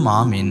வேண்டிக் கொள்ளும்.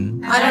 ஆமென்.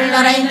 அருள்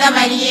நிறைந்த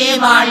மரியே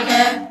வாழ்க,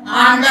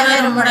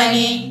 ஆண்டவர்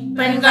உம்முடனே,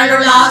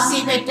 பெண்களுள் ஆசி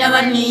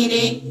பெற்றவர்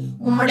நீரே.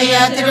 உம்முடைய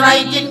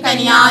திருவயிற்றின்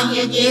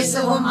கனியாகிய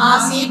இயேசுவும்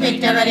ஆசி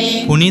பெற்றவரே.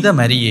 புனித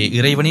மரியே,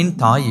 இறைவனின்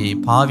தாயே,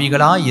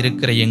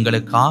 பாவிகளாயிருக்கிற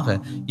எங்களுக்காக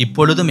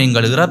இப்பொழுதும்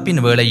எங்கள்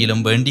இறப்பின்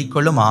வேளையிலும் வேண்டிக்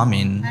கொள்ளும்.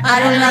 ஆமென்.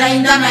 அருள்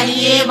நிறைந்த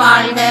மரியே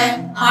வாழ்க,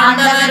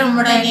 ஆண்டவர்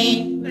உம்முடனே,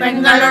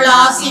 பெண்களுள்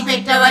ஆசி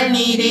பெற்றவர்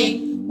நீரே.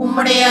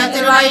 உம்முடைய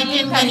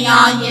திருவயிற்றின்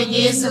கனியாகிய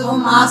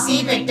இயேசுவும் ஆசி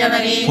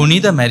பெற்றவரே.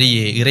 புனித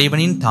மரியே,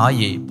 இறைவனின்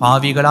தாயே,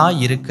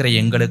 பாவிகளாயிருக்கிற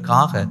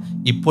எங்களுக்காக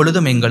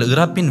இப்பொழுதும் எங்கள்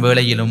இறப்பின்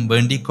வேளையிலும்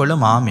வேண்டிக்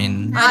கொள்ளும். ஆமென்.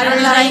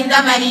 அருள் நிறைந்த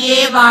மரியே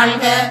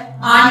வாழ்க,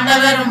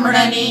 ஆண்டவர்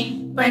உம்முடனே,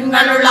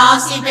 பெண்களுள்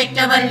ஆசி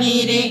பெற்றவர்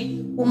நீரே.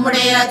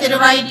 உம்முடைய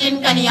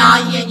திருவயிற்றின்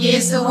கனியாகிய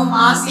இயேசுவும்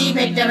ஆசி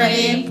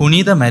பெற்றவரே.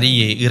 புனித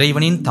மரியே,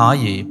 இறைவனின்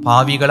தாயே,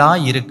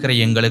 பாவிகளாயிருக்கிற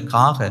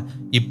எங்களுக்காக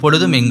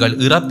இப்பொழுதும் எங்கள்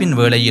இறப்பின்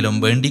வேளையிலும்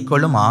வேண்டிக்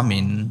கொள்ளும்.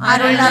 ஆமென்.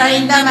 அருள்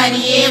நிறைந்த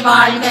மரியே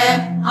வாழ்க,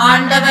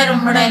 ஆண்டவர்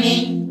உம்முடனே,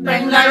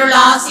 பெண்களுள்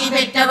ஆசி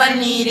பெற்றவர்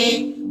நீரே.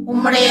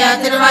 உம்முடைய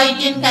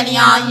திருவயிற்றின்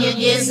கனியாகிய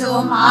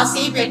இயேசுவும்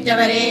ஆசி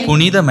பெற்றவரே.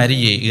 புனித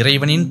மரியே,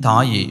 இறைவனின்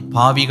தாயே,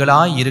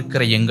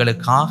 பாவிகளாயிருக்கிற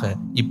எங்களுக்காக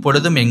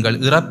இப்பொழுதும் எங்கள்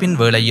இறப்பின்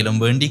வேளையிலும்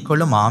வேண்டிக்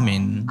கொள்ளும்.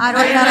 ஆமென்.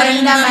 அருள்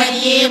நிறைந்த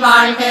மரியே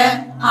வாழ்க,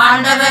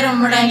 ஆண்டவர்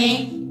உம்முடனே,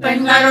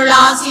 பெண்களுள்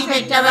ஆசி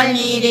பெற்றவர்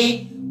நீரே.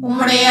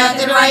 உம்முடைய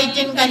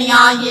திருவயிற்றின்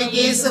கனியாகிய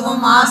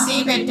இயேசுவும் ஆசி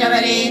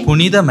பெற்றவரே.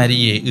 புனித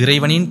மரியே,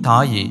 இறைவனின்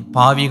தாயே,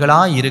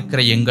 பாவிகளாயிருக்கிற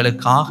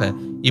எங்களுக்காக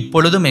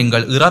இப்பொழுதும்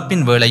எங்கள்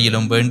இறப்பின்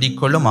வேளையிலும் வேண்டிக்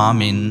கொள்ளும்.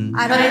 ஆமென்.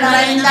 அருள்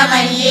நிறைந்த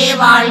மரியே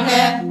வாழ்க,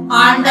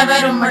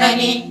 ஆண்டவர்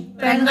உம்முடனே,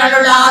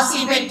 பெண்களுள்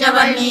ஆசி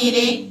பெற்றவர்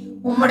நீரே.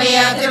 உம்முடைய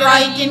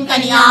திருவயிற்றின்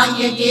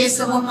கனியாகிய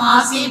இயேசுவும்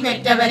ஆசி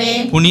பெற்றவரே.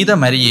 புனித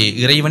மரியே,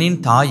 இறைவனின்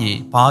தாயே,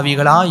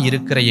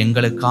 பாவிகளாயிருக்கிற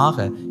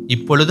எங்களுக்காக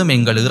இப்பொழுதும்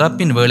எங்கள்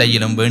இறப்பின்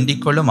வேளையிலும்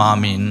வேண்டிக் கொள்ளும்.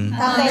 ஆமென்.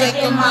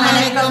 தந்தைக்கும்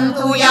மகனுக்கும்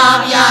தூய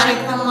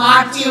ஆவியாருக்கும்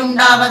ஆட்சி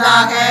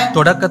உண்டாவதாக.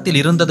 தொடக்கத்தில்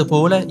இருந்தது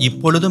போல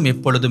இப்பொழுதும்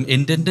எப்பொழுதும்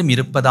என்றென்றும்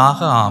இருப்பதாக.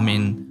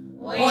 ஆமென்.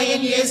 ஓ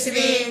என்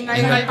இயேசுவே,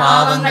 எங்கள்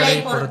பாவங்களை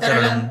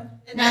பொறுத்தருளும்,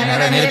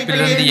 நரக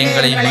நெருப்பிலிருந்து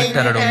எங்களை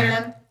மீட்டருளும்,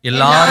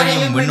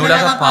 எல்லாரையும்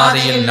விண்ணுலக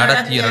பாதையில்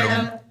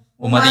நடத்தியருளும்.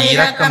 உமது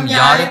இரக்கம்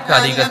யாருக்கு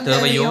அதிக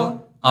தேவையோ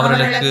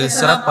அவர்களுக்கு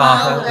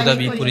சிறப்பாக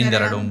உதவி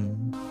புரிந்தருளும்.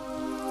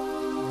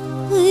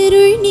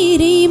 அருள்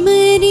நிறை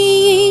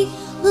மரியே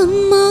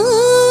அம்மா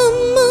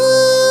அம்மா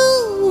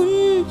உன்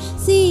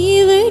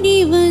சேவடி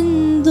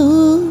வந்தோ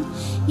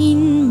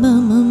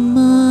இன்பம்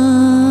அம்மா.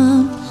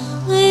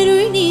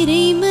 அருள்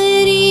நிறை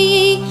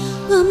மரியே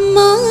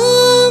அம்மா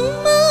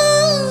அம்மா.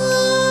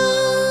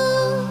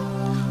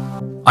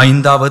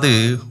 ஐந்தாவது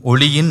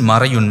ஒளியின்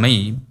மறையுண்மை,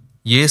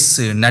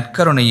 இயேசு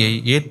நற்கருணையை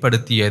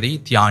ஏற்படுத்தியதை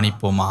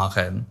தியானிப்போமாக.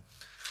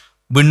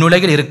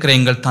 விண்ணுலகில் இருக்கிற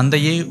எங்கள்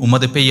தந்தையே,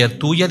 உமது பெயர்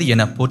தூயது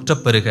என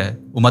போற்றப் பெறுக.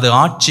 உமது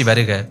ஆட்சி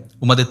வருக.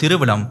 உமது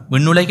திருவிழம்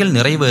விண்ணுலகில்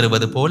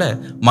நிறைவேறுவது போல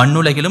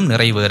மண்ணுலகிலும்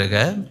நிறைவேறுக.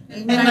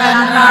 எங்கள்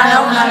அன்றாட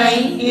உணவை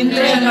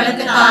இன்று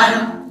எங்களுக்கு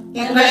தாரும்.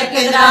 எங்களுக்கு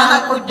எதிராக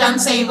குற்றம்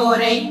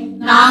செய்வோரை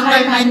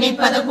நாங்கள்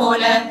மன்னிப்பது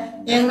போல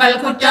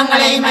எங்கள்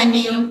குற்றங்களை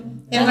மன்னியும்.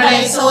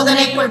 எங்களை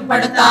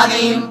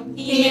சோதனைக்குட்படுத்தாதையும்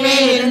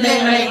இனிமேல் இருந்து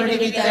எங்களை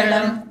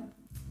விடுவித்தருளும்.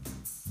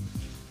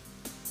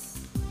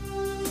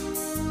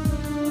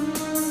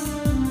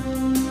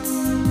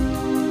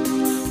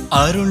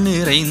 அருள்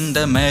நிறைந்த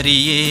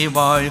மரியே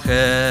வாழ்க,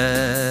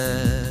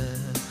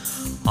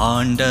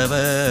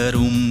 ஆண்டவர்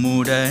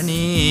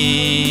உம்முடனே.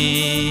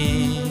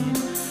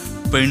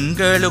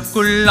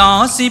 பெண்களுக்குள்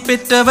ஆசி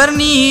பெற்றவர்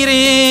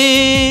நீரே,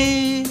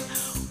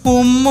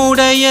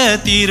 உம்முடைய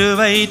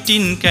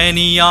திருவயிற்றின்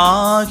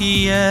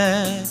கனியாகிய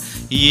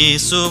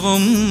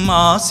இயேசுவும்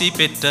ஆசி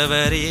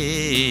பெற்றவரே.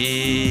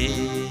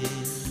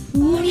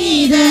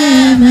 புனித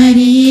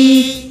மரியே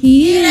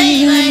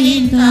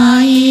இறைவனின்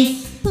தாயே,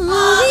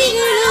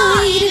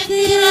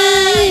 பாவிகளாயிருக்கிற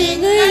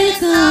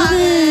எங்களுக்காக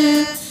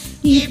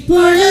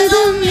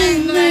இப்பொழுதும்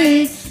எங்கள்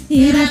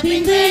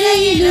இறப்பின்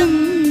வேளையிலும்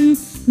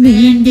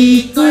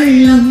வேண்டிக்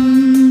கொள்ளும்.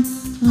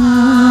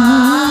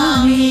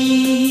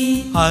 ஆமென்.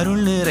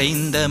 அருள்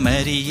நிறைந்த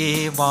மரியே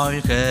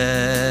வாழ்க,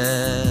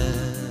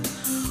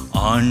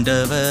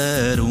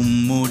 ஆண்டவர்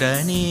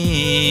உம்முடனே.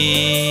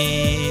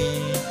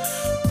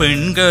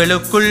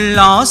 பெண்களுக்குள்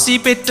ஆசி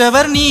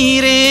பெற்றவர்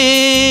நீரே,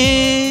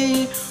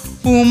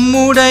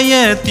 உம்முடைய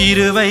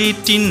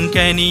திருவயிற்றின்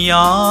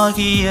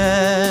கனியாகிய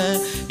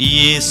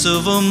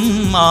இயேசுவும்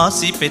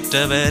ஆசி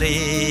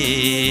பெற்றவரே.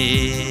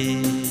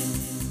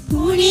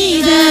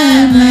 புனித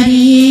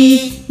மரியே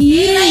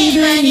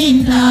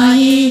இறைவனின்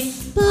தாயே,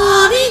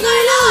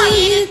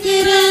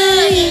 பாவிகளாயிருக்கிற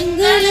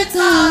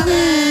எங்களுக்காக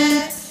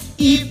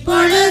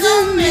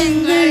இப்பொழுதும்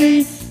எங்கள்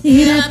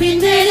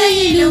இறப்பின்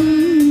வேளையிலும்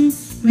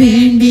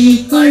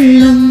வேண்டிக்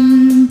கொள்ளும்.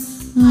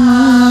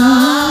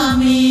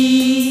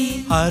 ஆமென்.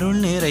 அருள்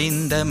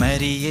நிறைந்த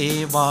மரியே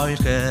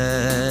வாழ்க,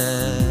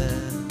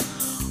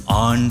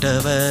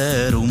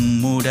 ஆண்டவர்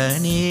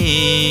உம்முடனே.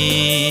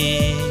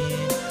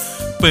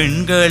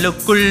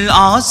 பெண்களுக்குள்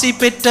ஆசி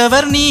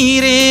பெற்றவர்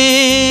நீரே,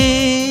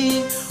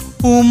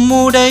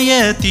 உம்முடைய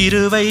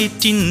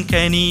திருவயிற்றின்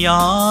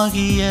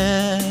கனியாகிய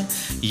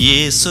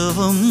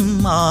இயேசுவும்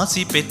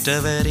ஆசி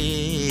பெற்றவரே.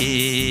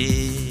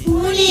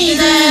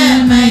 புனித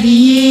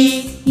மரியே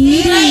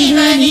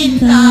இறைவனின்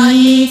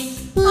தாயே,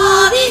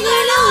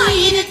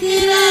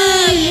 பாவிகளாயிருக்கிற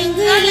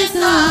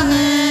எங்களுக்காக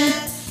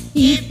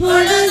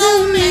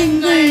இப்பொழுதும்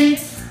எங்கள்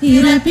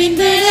இறப்பின்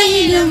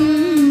வேளையிலும்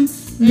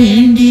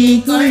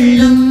வேண்டிக்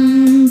கொள்ளும்.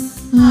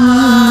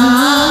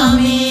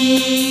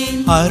 ஆமென்.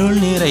 அருள்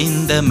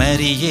நிறைந்த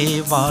மரியே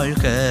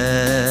வாழ்க,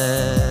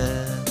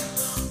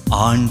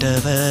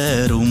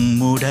 ஆண்டவர்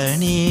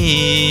உம்முடனே.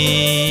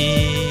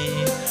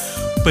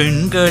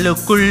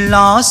 பெண்களுக்குள்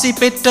ஆசி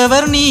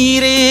பெற்றவர்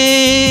நீரே,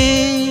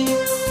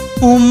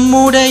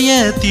 உம்முடைய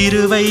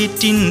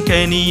திருவயிற்றின்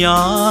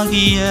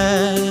கனியாகிய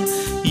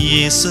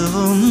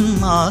இயேசுவும்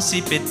ஆசி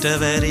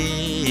பெற்றவரே.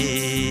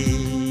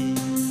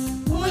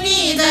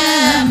 புனித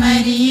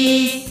மரியே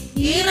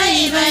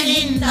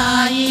இறைவனின்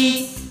தாயே,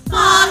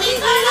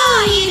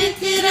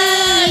 பாவிகளாயிருக்கிற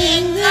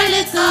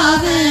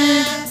எங்களுக்காக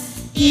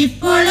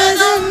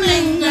இப்பொழுதும்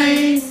எங்கள்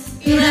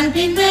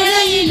இறப்பின்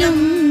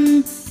வேளையிலும்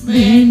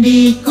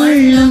வேண்டிக்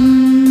கொள்ளும்.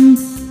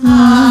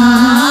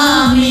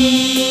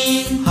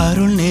 ஆமென்.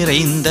 அருள்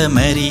நிறைந்த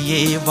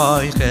மரியே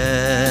வாழ்க,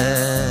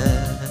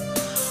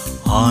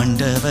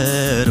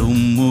 ஆண்டவர்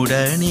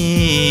உம்முடனே.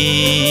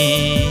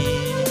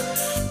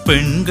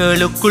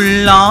 பெண்களுக்குள்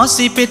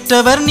ஆசி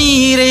பெற்றவர்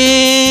நீரே,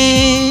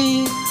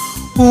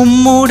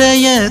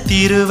 உம்முடைய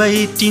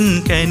திருவயிற்றின்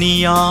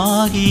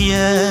கனியாகிய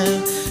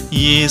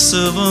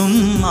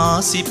இயேசுவும்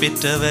ஆசி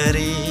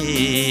பெற்றவரே.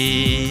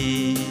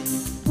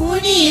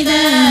 புனித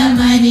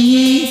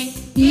மரியே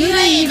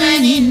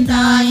இறைவனின்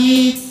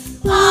தாயே,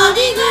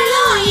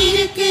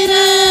 பாவிகளாயிருக்கிற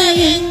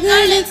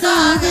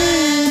எங்களுக்காக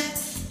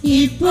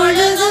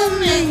இப்பொழுதும்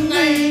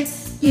எங்கள்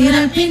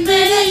இறப்பின்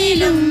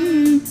வேளையிலும்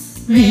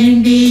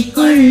வேண்டிக்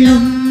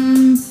கொள்ளும்.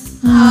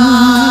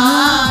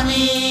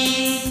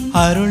 ஆமென்.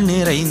 அருள்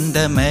நிறைந்த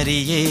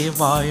மரியே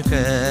வாழ்க,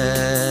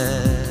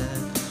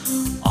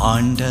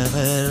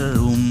 ஆண்டவர்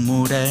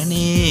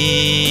உம்முடனே.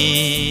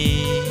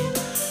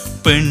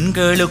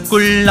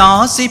 பெண்களுக்குள்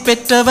ஆசி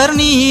பெற்றவர்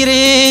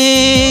நீரே,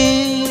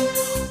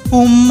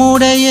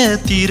 உம்முடைய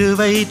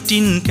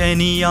திருவயிற்றின்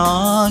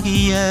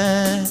கனியாகிய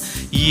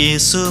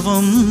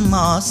இயேசுவும்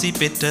ஆசி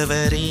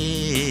பெற்றவரே.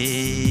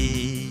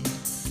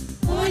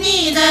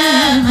 புனித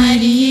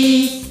மரியே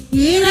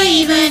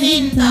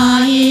இறைவனின்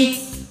தாயே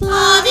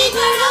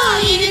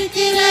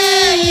பாவிகளாயிருக்கிற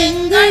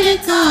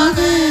எங்களுக்காக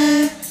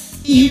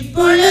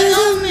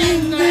இப்பொழுதும்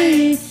எங்கள்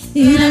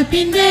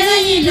இறப்பின்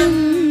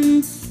வேளையிலும்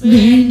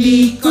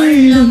வேண்டிக்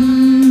கொள்ளும்.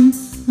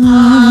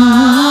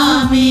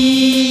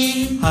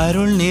 ஆமென்.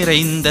 அருள்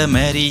நிறைந்த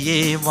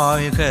மரியே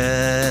வாழ்க,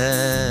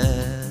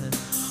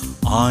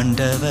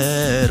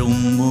 ஆண்டவர்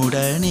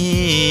உம்முடனே,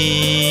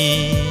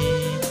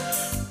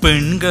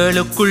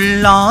 பெண்களுக்குள்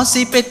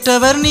ஆசி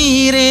பெற்றவர்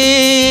நீரே,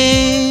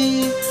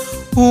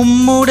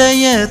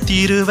 உம்முடைய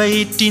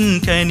திருவயிற்றின்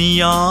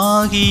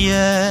கனியாகிய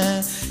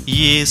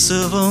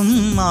இயேசுவும்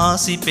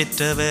ஆசி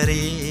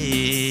பெற்றவரே.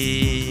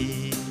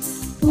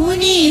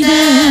 புனித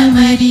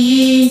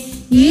மரியே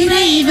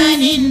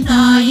இறைவனின்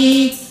தாயே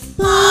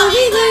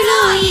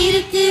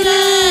பாவிகளாயிருக்கிற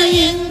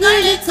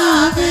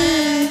எங்களுக்காக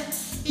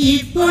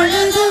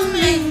இப்பொழுதும்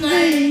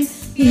எங்கள்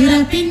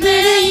இறப்பின்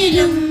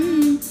வேளையிலும்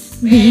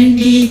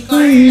வேண்டிக்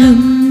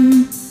கொள்ளும்.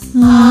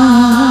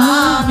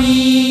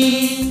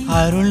 ஆமென்.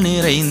 அருள்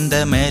நிறைந்த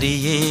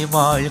மரியே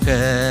வாழ்க,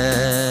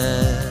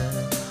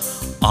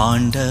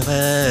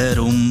 ஆண்டவர்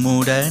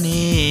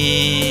உம்முடனே,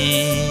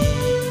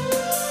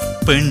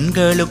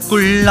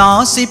 பெண்களுக்குள்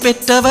ஆசி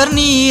பெற்றவர்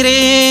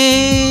நீரே,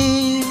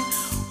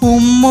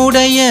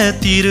 உம்முடைய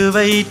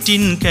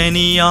திருவயிற்றின்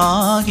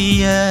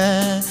கனியாகிய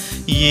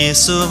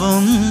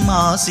இயேசுவும்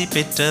ஆசி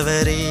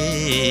பெற்றவரே.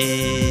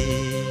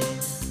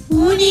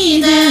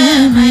 புனித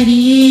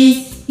மரியே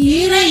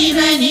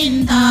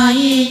இறைவனின்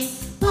தாயே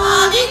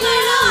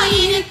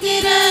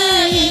பாவிகளாயிருக்கிற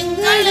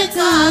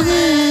எங்களுக்காக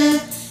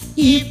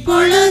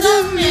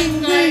இப்பொழுதும்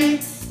எங்கள்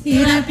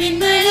இறப்பின்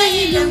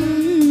வேளையிலும்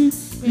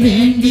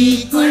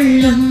வேண்டிக்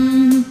கொள்ளும்.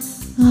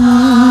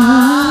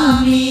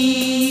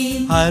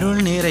 ஆமென்.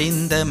 அருள்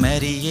நிறைந்த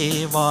மரியே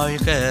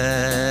வாழ்க,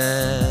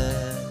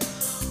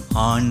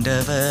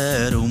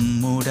 ஆண்டவர்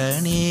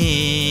உம்முடனே,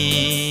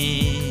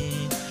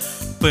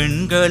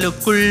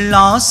 பெண்களுக்குள்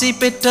ஆசி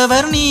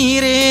பெற்றவர்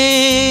நீரே,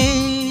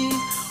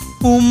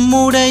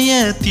 உம்முடைய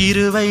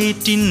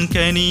திருவயிற்றின்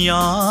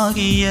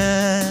கனியாகிய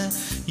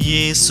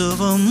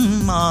இயேசுவும்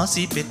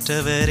ஆசி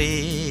பெற்றவரே.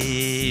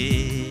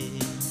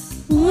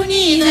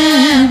 புனித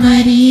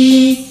மரியே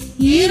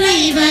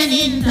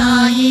இறைவனின்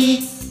தாயே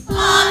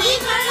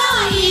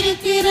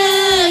பாவிகளாயிருக்கிற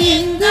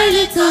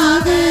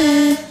எங்களுக்காக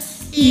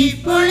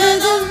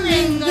இப்பொழுதும்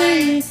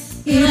எங்கள்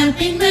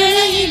இறப்பின்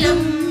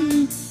வேளையிலும்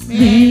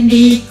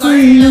வேண்டிக்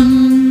கொள்ளும்.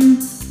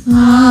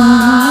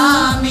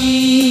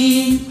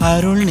 ஆமென்.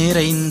 அருள்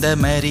நிறைந்த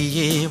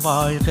மரியே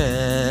வாழ்க,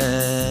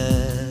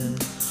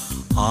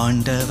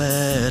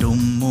 ஆண்டவர்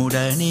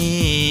உம்முடனே,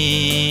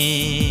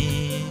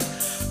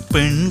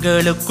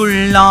 பெண்களுக்குள்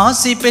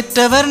ஆசி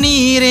பெற்றவர்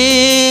நீரே,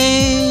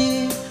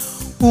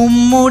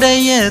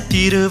 உம்முடைய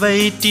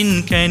திருவயிற்றின்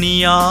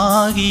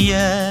கனியாகிய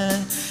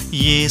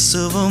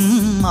இயேசுவும்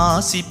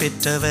ஆசி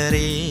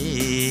பெற்றவரே.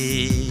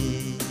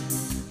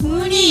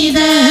 புனித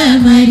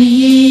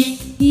மரியே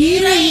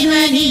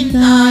இறைவனின்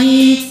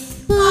தாயே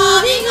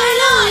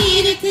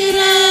பாவிகளாயிருக்கிற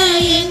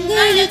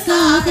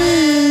எங்களுக்காக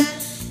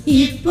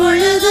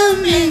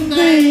இப்பொழுதும்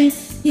எங்கள்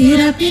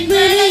இறப்பின்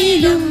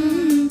வேளையிலும்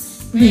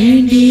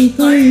வேண்டிக்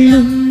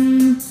கொள்ளும்.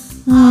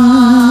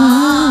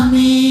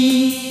 ஆமென்.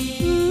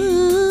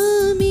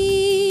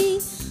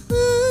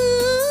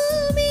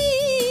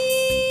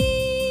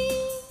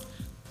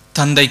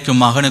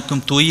 தந்தைக்கும்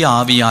மகனுக்கும் தூய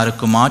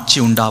ஆவியாருக்கும் ஆட்சி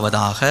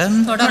உண்டாவதாக.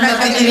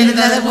 தொடக்கத்தில்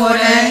இருந்தது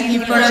போல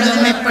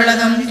இப்பொழுதும்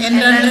எப்பொழுதும்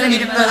என்றென்றும்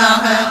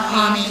இருப்பதாக.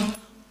 ஆமென்.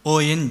 ஓ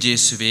என்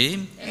இயேசுவே,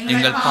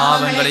 எங்கள்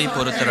பாவங்களை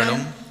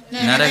பொறுத்தருளும்,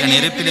 நரக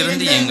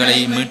நெருப்பிலிருந்து எங்களை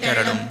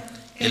மீட்டருளும்,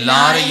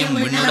 எல்லாரையும்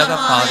விண்ணுலக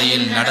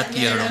பாதையில்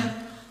நடத்தியருளும்.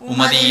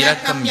 உமது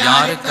இரக்கம்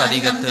யாருக்கு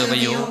அதிக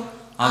தேவையோ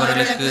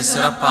அவர்களுக்கு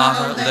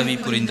சிறப்பாக உதவி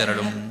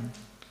புரிந்தருளும்.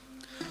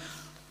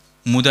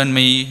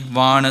 முதன்மை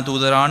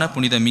வானதூதரான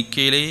புனித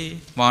மிக்கேலே,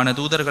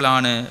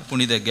 வானதூதர்களான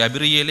புனித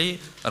கபிரியேலே,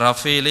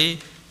 ரஃபேலே,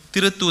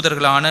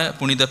 திருத்தூதர்களான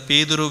புனித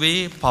பேதுருவே,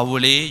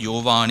 பவுலே,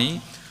 யோவானே,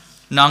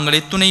 நாங்கள்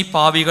எத்துணை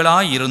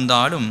பாவிகளாய்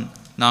இருந்தாலும்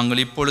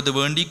நாங்கள் இப்பொழுது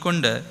வேண்டிக்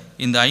கொண்ட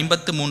இந்த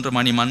 53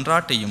 மணி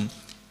மன்றாட்டையும்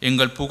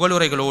எங்கள்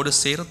புகழுரைகளோடு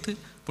சேர்த்து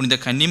புனித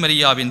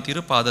கன்னிமரியாவின்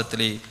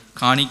திருப்பாதத்திலே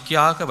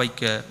காணிக்கையாக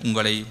வைக்க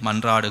உங்களை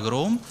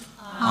மன்றாடுகிறோம்.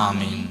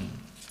 ஆமீன்.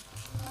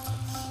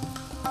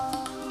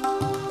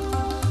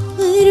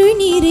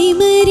 அருணிறை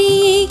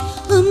மரியே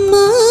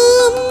அம்மா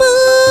அம்மா,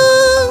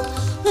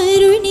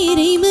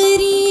 அருணிறை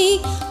மரியே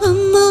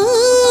அம்மா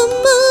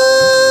அம்மா,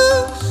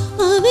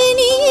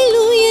 அவனியில்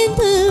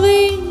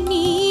உயர்ந்தவள்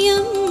நீ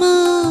அம்மா.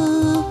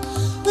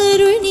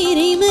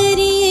 அருணிறை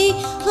மரியே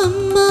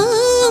அம்மா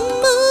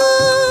அம்மா,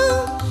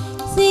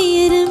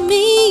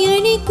 சேரம்மை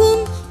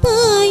அணிக்கும்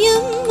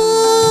தாயம்மா,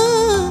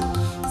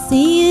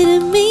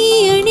 சேரம்மை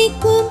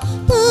அணிக்கும்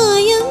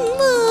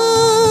தாயம்மா.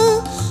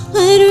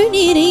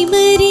 அருணிறை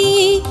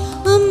மரியே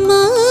அம்மா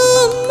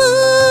அம்மா,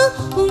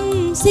 உன்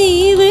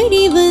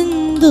சேவடி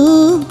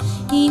வந்தோம்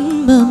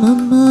இன்பம்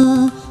அம்மா,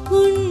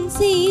 உன்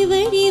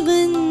சேவடி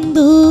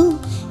வந்தோம்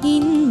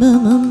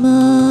இன்பம் அம்மா.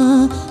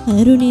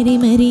 அருணிறை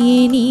மரியே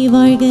நீ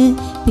வாழ்க,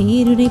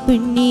 பேருடை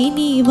பெண்ணே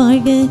நீ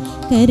வாழ்க,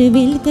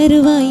 கருவில்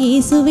கருவாய்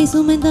இயேசுவை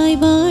சுமந்தாய்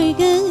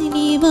வாழ்க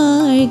நீ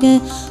வாழ்க,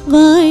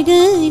 வாழ்க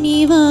நீ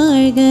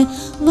வாழ்க,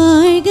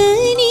 வாழ்க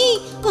நீ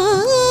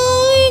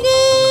வாழ்க.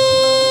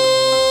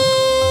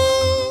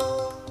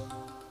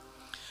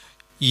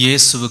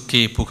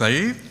 இயேசுவுக்கே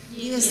புகழ்,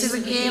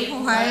 இயேசுவுக்கே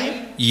புகழ்,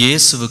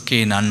 இயேசுவுக்கே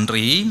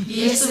நன்றி,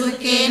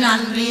 இயேசுவுக்கே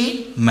நன்றி.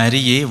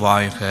 மரியே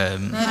வாழ்க.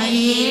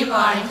 மரியே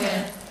வாழ்க.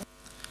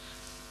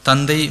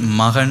 தந்தை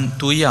மகன்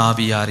தூய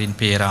ஆவியாரின்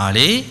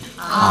பெயராலே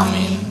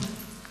ஆமென்.